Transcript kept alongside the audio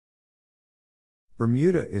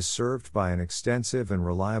Bermuda is served by an extensive and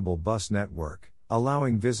reliable bus network,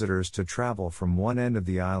 allowing visitors to travel from one end of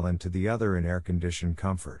the island to the other in air-conditioned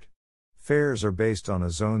comfort. Fares are based on a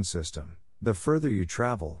zone system. The further you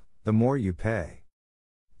travel, the more you pay.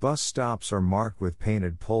 Bus stops are marked with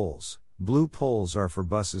painted poles. Blue poles are for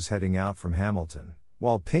buses heading out from Hamilton,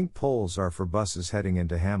 while pink poles are for buses heading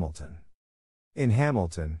into Hamilton. In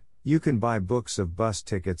Hamilton, you can buy books of bus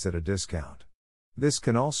tickets at a discount. This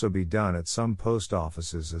can also be done at some post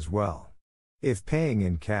offices as well. If paying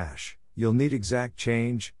in cash, you'll need exact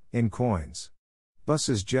change, in coins.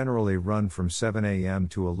 Buses generally run from 7 a.m.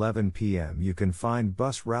 to 11 p.m. You can find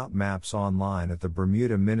bus route maps online at the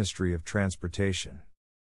Bermuda Ministry of Transportation.